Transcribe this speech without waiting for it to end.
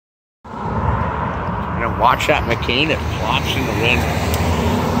And then watch that McCain, it flops in the wind.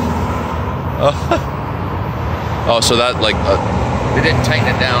 Oh, so that like They didn't tighten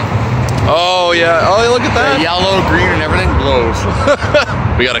it down. oh yeah, oh look at that. The yellow, green, and everything blows.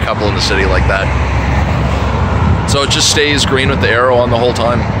 We got a couple in the city like that. So it just stays green with the arrow on the whole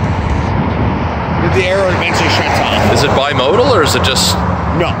time. The arrow eventually shuts off. Is it bimodal or is it just?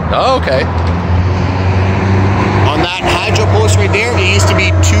 No. Oh, okay. On that hydro post right there, it used to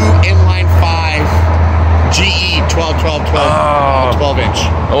be 2 inline 5 GE 12, 12, 12, 12 inch.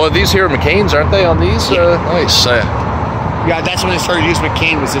 Oh, well, these here are McCain's, aren't they? On these, nice. Yeah, that's when they started using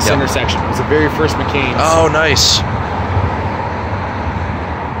McCain. Was this intersection? It was the very first McCain. Oh, nice.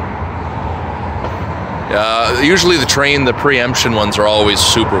 Yeah, usually the preemption ones are always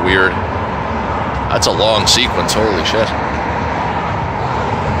super weird. That's a long sequence, holy shit.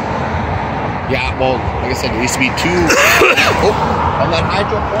 Yeah, well, like I said, there used to be 2. On that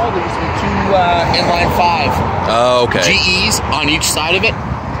hydro pole, there used to be 2 inline 5. Oh, okay. GEs on each side of it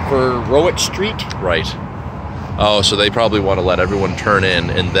for Rowett Street. Right. Oh, so they probably want to let everyone turn in,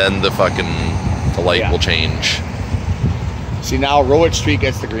 and then the light will change. See, now Rowett Street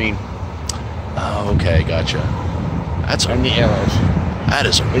gets the green. Oh, okay, gotcha. That's and the arrows. That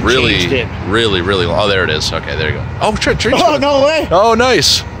is really long. Oh, there it is. Okay, there you go. Oh, shit. Oh, no way. Oh,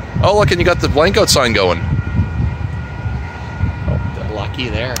 nice. Oh, look, and you got the blank out sign going. Oh, lucky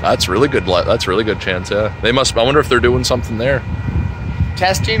there. That's really good. That's really good chance. Yeah, they must. I wonder if they're doing something there.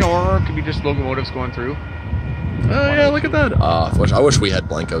 Testing, or it could be just locomotives going through. Oh yeah, look at that. I wish we had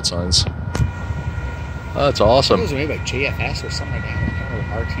blank out signs. Oh, that's awesome. It was maybe like JFS or something like that. I can't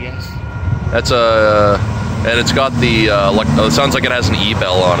remember, RTS. That's and it's got the it sounds like it has an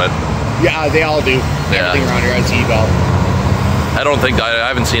E-bell on it. Yeah, they all do. Yeah. Everything around here has E-bell. I don't think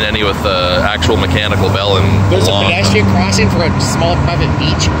I haven't seen any with actual mechanical bell in There's a pedestrian crossing for a small private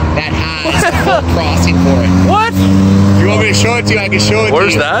beach that has a full crossing for it. What? If you want me to show it to you, I can show it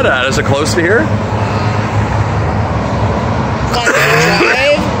Where's to you. that at? Is it close to here?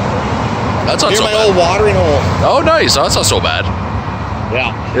 That's not Here's so my bad. old watering hole. Oh, nice. Oh, that's not so bad.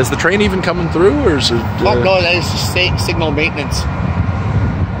 Yeah. Is the train even coming through, or is it? Oh, no, that is just signal maintenance.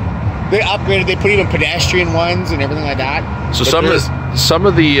 They upgraded. They put even pedestrian ones and everything like that. So but some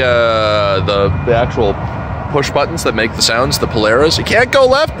of the actual push buttons that make the sounds, the Polaris, you can't go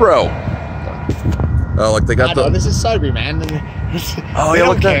left, bro. Oh, like they got the. This is Sudbury, man. Oh, they yeah, don't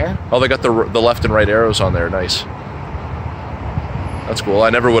look care. there. Oh, they got the left and right arrows on there. Nice. That's cool. I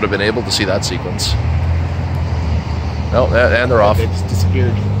never would have been able to see that sequence. No, and they're off. They just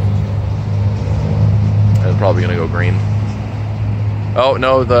disappeared. And probably gonna go green. Oh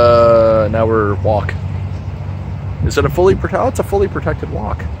no, now we're walk. Is it a fully protected? Oh, it's a fully protected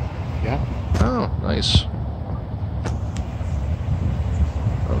walk. Yeah. Oh, nice.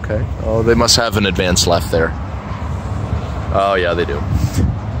 Okay. Oh, they must have an advanced left there. Oh yeah, they do.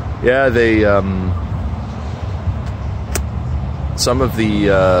 Yeah, they some of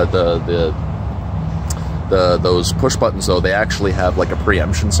those push buttons though, they actually have like a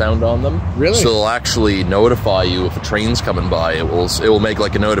preemption sound on them. Really? So they'll actually notify you if a train's coming by. It will make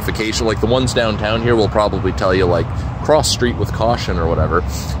like a notification. Like the ones downtown here will probably tell you like cross street with caution or whatever.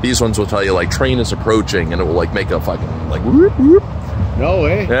 These ones will tell you like train is approaching, and it will like make a fucking like whoop whoop. No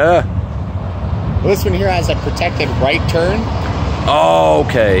way. Yeah. Well, this one here has a protected right turn. Oh,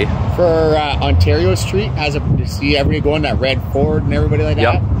 okay. For Ontario Street, has a see everybody going that red Ford and everybody like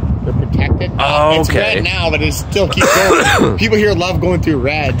that. Yep. They're protected. Oh, it's okay. red now, but it still keeps going. People here love going through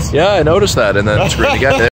reds. Yeah, I noticed that, and then it's green again.